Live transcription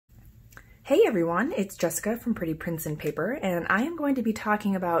Hey everyone, it's Jessica from Pretty Prints and Paper, and I am going to be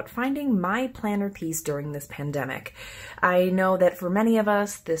talking about finding my planner piece during this pandemic. I know that for many of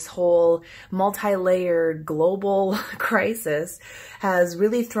us, this whole multi-layered global crisis has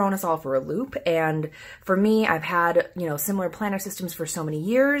really thrown us all for a loop, and for me, I've had, similar planner systems for so many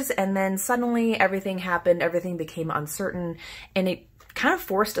years, and then suddenly everything happened, everything became uncertain, and it kind of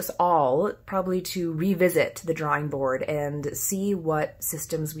forced us all probably to revisit the drawing board and see what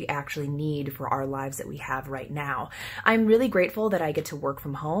systems we actually need for our lives that we have right now. I'm really grateful that I get to work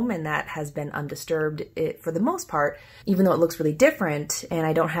from home and that has been undisturbed for the most part, even though it looks really different and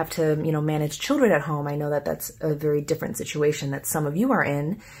I don't have to, manage children at home. I know that that's a very different situation that some of you are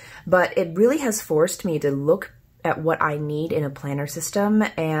in, but it really has forced me to look at what I need in a planner system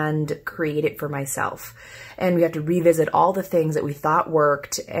and create it for myself. And we have to revisit all the things that we thought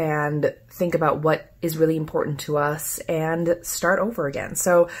worked and think about what is really important to us and start over again.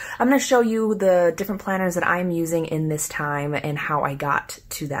 So I'm going to show you the different planners that I'm using in this time and how I got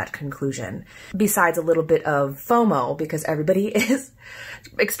to that conclusion. Besides a little bit of FOMO, because everybody is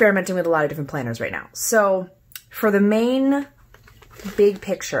experimenting with a lot of different planners right now. So for the main big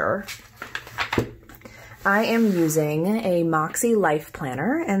picture, I am using a Moxie Life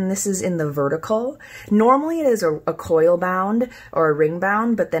Planner, and this is in the vertical. Normally it is a coil bound or a ring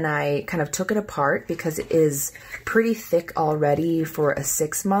bound, but then I kind of took it apart because it is pretty thick already for a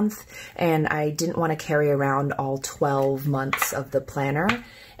 6-month, and I didn't want to carry around all 12 months of the planner.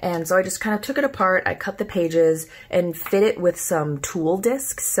 And so I just kind of took it apart, I cut the pages, and fit it with some tool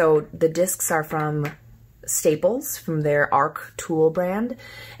discs. So the discs are from Staples, from their ARC tool brand,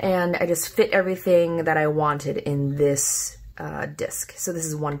 and I just fit everything that I wanted in this disc. So this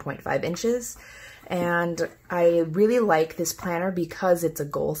is 1.5 inches, and I really like this planner because it's a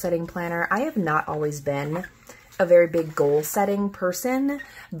goal setting planner. I have not always been a very big goal setting person,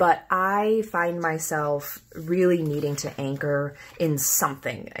 but I find myself really needing to anchor in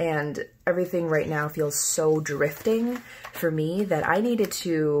something, and everything right now feels so drifting for me that I needed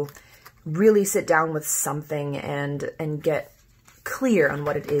to really sit down with something and get clear on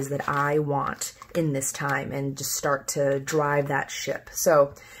what it is that I want in this time and just start to drive that ship.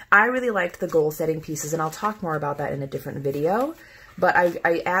 So I really liked the goal setting pieces, and I'll talk more about that in a different video, but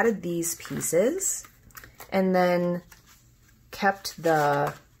I added these pieces and then kept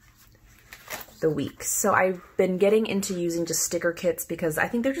the weeks. So I've been getting into using just sticker kits because I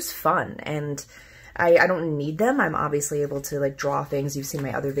think they're just fun, and I don't need them. I'm obviously able to draw things. You've seen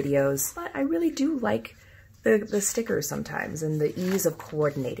my other videos, but I really do like the stickers sometimes and the ease of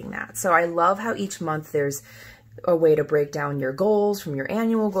coordinating that. So I love how each month there's a way to break down your goals from your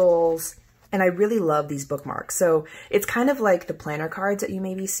annual goals. And I really love these bookmarks. So it's kind of like the planner cards that you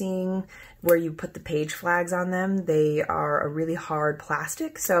may be seeing where you put the page flags on them. They are a really hard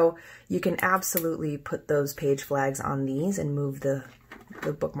plastic, so you can absolutely put those page flags on these and move the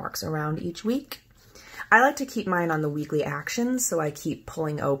bookmarks around each week. I like to keep mine on the weekly actions, so I keep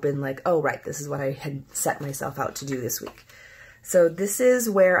pulling open oh, right, this is what I had set myself out to do this week. So this is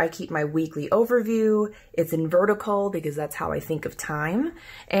where I keep my weekly overview. It's in vertical because that's how I think of time.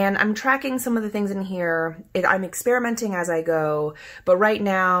 And I'm tracking some of the things in here. I'm experimenting as I go, but right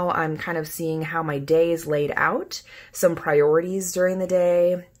now I'm kind of seeing how my day is laid out, some priorities during the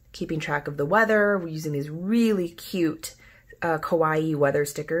day, keeping track of the weather. We're using these really cute kawaii weather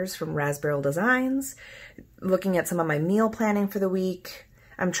stickers from Raspberry Designs, looking at some of my meal planning for the week.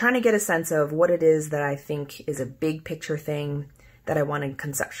 I'm trying to get a sense of what it is that I think is a big picture thing that I want to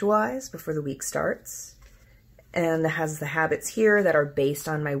conceptualize before the week starts. And it has the habits here that are based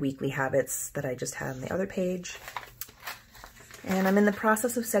on my weekly habits that I just had on the other page. And I'm in the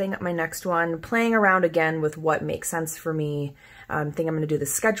process of setting up my next one, playing around again with what makes sense for me. I think I'm going to do the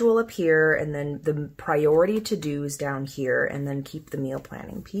schedule up here and then the priority to-dos down here, and then keep the meal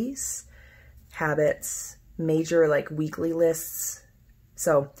planning piece, habits, major weekly lists.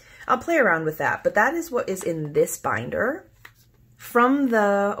 So I'll play around with that, but that is what is in this binder. From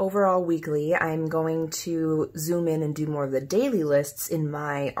the overall weekly, I'm going to zoom in and do more of the daily lists in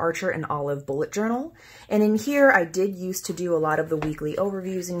my Archer and Olive bullet journal. And in here, I did used to do a lot of the weekly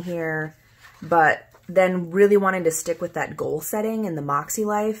overviews in here, but then really wanting to stick with that goal setting in the Moxie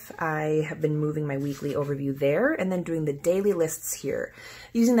Life, I have been moving my weekly overview there and then doing the daily lists here,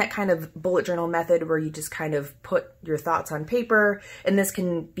 using that kind of bullet journal method where you just kind of put your thoughts on paper, and this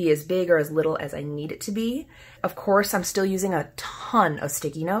can be as big or as little as I need it to be. Of course, I'm still using a ton of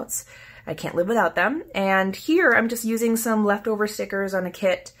sticky notes. I can't live without them. And here I'm just using some leftover stickers on a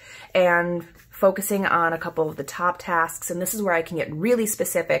kit and focusing on a couple of the top tasks, and this is where I can get really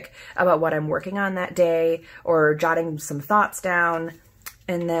specific about what I'm working on that day or jotting some thoughts down.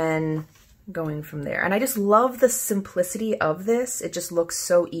 And then going from there. And I just love the simplicity of this. It just looks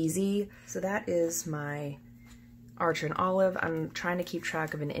so easy. So that is my Archer and Olive. I'm trying to keep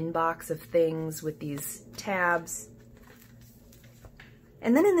track of an inbox of things with these tabs.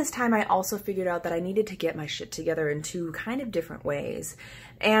 And then in this time, I also figured out that I needed to get my shit together in two kind of different ways.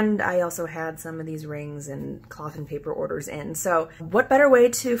 And I also had some of these rings and cloth and paper orders in. So what better way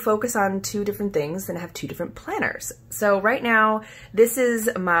to focus on two different things than have two different planners? So right now, this is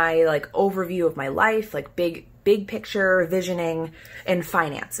my like overview of my life, like big picture, visioning, and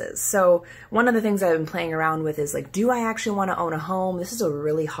finances. So one of the things I've been playing around with is like, do I actually want to own a home? This is a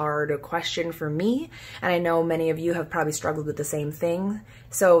really hard question for me. And I know many of you have probably struggled with the same thing.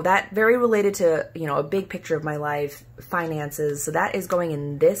 So that very related to, you know, a big picture of my life, finances. So that is going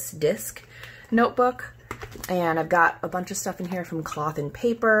in this disc notebook. And I've got a bunch of stuff in here from Cloth and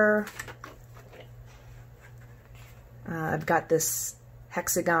Paper. I've got this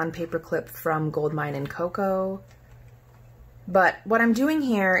hexagon paperclip from Goldmine & Co. But what I'm doing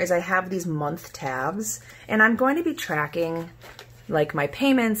here is I have these month tabs, and I'm going to be tracking like my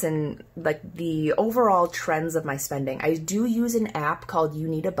payments and like the overall trends of my spending. I do use an app called You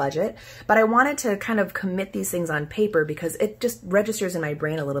Need a Budget, but I wanted to kind of commit these things on paper because it just registers in my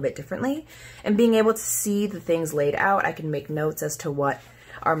brain a little bit differently. And being able to see the things laid out, I can make notes as to what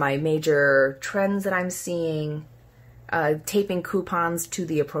are my major trends that I'm seeing, taping coupons to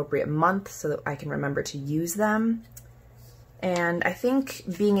the appropriate month so that I can remember to use them. And I think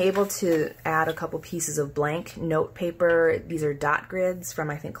being able to add a couple pieces of blank note paper, these are dot grids from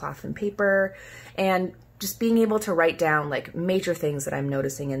I think Cloth and Paper, and just being able to write down like major things that I'm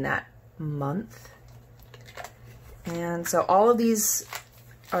noticing in that month. And so all of these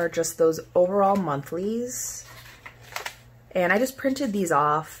are just those overall monthlies. And I just printed these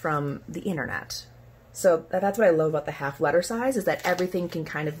off from the internet. So that's what I love about the half letter size, is that everything can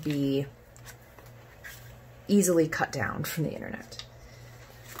kind of be easily cut down from the internet.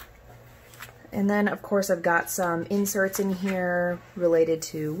 And then of course I've got some inserts in here related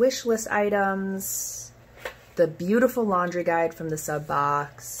to wish list items, the beautiful laundry guide from the sub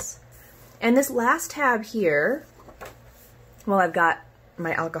box, and this last tab here, well, I've got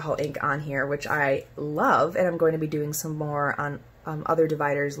my alcohol ink on here, which I love, and I'm going to be doing some more on other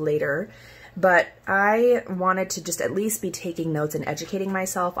dividers later. But I wanted to just at least be taking notes and educating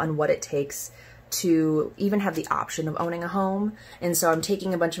myself on what it takes to even have the option of owning a home. And so I'm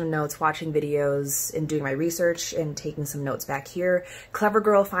taking a bunch of notes, watching videos, and doing my research, and taking some notes back here. Clever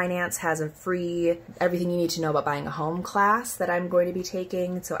Girl Finance has a free Everything You Need to Know About Buying a Home class that I'm going to be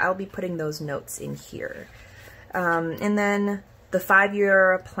taking, so I'll be putting those notes in here. And then the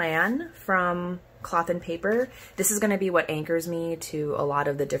 5-year plan from Cloth and Paper. This is going to be what anchors me to a lot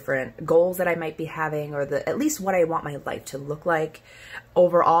of the different goals that I might be having, or at least what I want my life to look like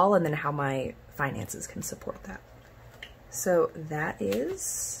overall, and then how my finances can support that. So that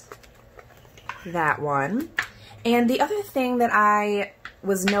is that one. And the other thing that I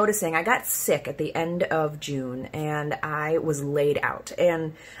was noticing, I got sick at the end of June and I was laid out,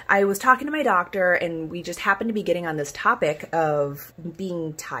 and I was talking to my doctor, and we just happened to be getting on this topic of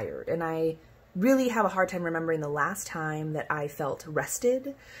being tired, and I really have a hard time remembering the last time that I felt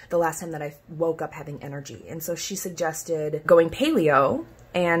rested, the last time that I woke up having energy. And so she suggested going paleo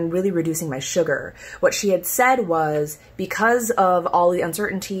and really reducing my sugar. What she had said was, because of all the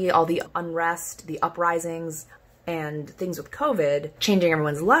uncertainty, all the unrest, the uprisings, and things with COVID changing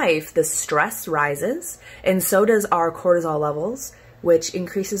everyone's life, the stress rises, and so does our cortisol levels, which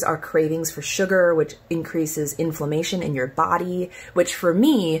increases our cravings for sugar, which increases inflammation in your body, which for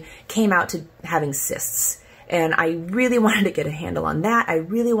me came out to having cysts. And I really wanted to get a handle on that. I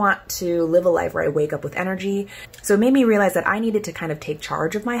really want to live a life where I wake up with energy. So it made me realize that I needed to kind of take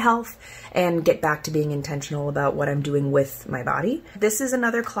charge of my health and get back to being intentional about what I'm doing with my body. This is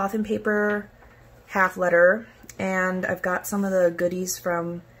another Cloth and Paper half letter, and I've got some of the goodies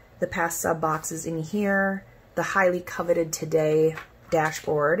from the past sub boxes in here. The highly coveted today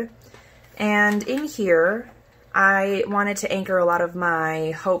dashboard. And in here, I wanted to anchor a lot of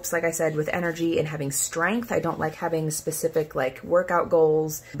my hopes, like I said, with energy and having strength. I don't like having specific like workout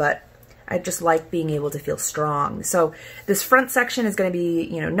goals, but I just like being able to feel strong. So this front section is going to be,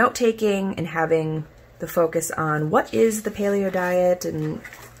 you know, note-taking and having the focus on what is the paleo diet and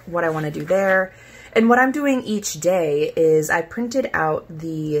what I want to do there. And what I'm doing each day is I printed out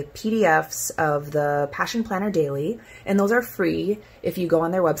the PDFs of the Passion Planner Daily, and those are free if you go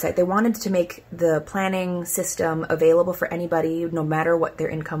on their website. They wanted to make the planning system available for anybody, no matter what their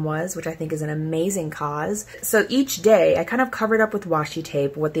income was, which I think is an amazing cause. So each day I kind of covered up with washi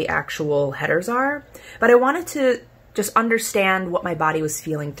tape what the actual headers are, but I wanted to just understand what my body was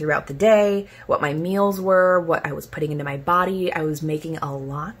feeling throughout the day, what my meals were, what I was putting into my body. I was making a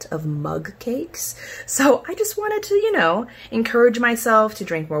lot of mug cakes. So I just wanted to, you know, encourage myself to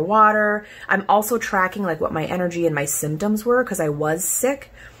drink more water. I'm also tracking like what my energy and my symptoms were because I was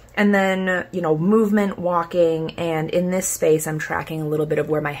sick. And then, you know, movement, walking, and in this space, I'm tracking a little bit of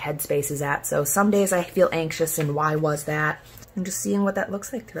where my headspace is at. So some days I feel anxious and why was that? And just seeing what that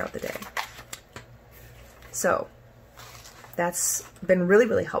looks like throughout the day. So that's been really,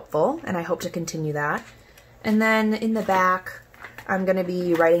 really helpful, and I hope to continue that. And then in the back, I'm going to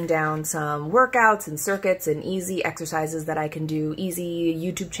be writing down some workouts and circuits and easy exercises that I can do, easy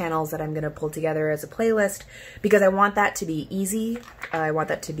YouTube channels that I'm going to pull together as a playlist, because I want that to be easy. I want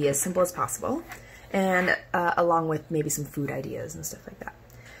that to be as simple as possible, and along with maybe some food ideas and stuff like that.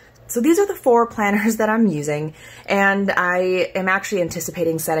 So these are the 4 planners that I'm using, and I am actually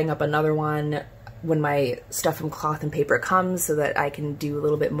anticipating setting up another one when my stuff from Cloth and Paper comes so that I can do a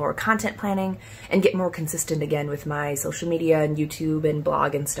little bit more content planning and get more consistent again with my social media and YouTube and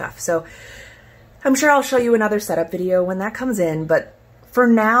blog and stuff. So I'm sure I'll show you another setup video when that comes in, but for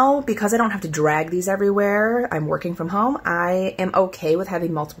now, because I don't have to drag these everywhere, I'm working from home, I am okay with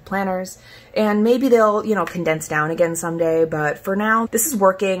having multiple planners, and maybe they'll, you know, condense down again someday, but for now, this is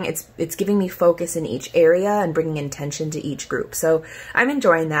working. It's giving me focus in each area and bringing intention to each group. So I'm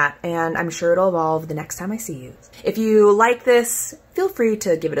enjoying that, and I'm sure it'll evolve the next time I see you. If you like this, feel free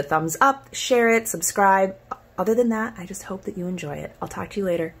to give it a thumbs up, share it, subscribe. Other than that, I just hope that you enjoy it. I'll talk to you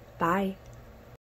later. Bye.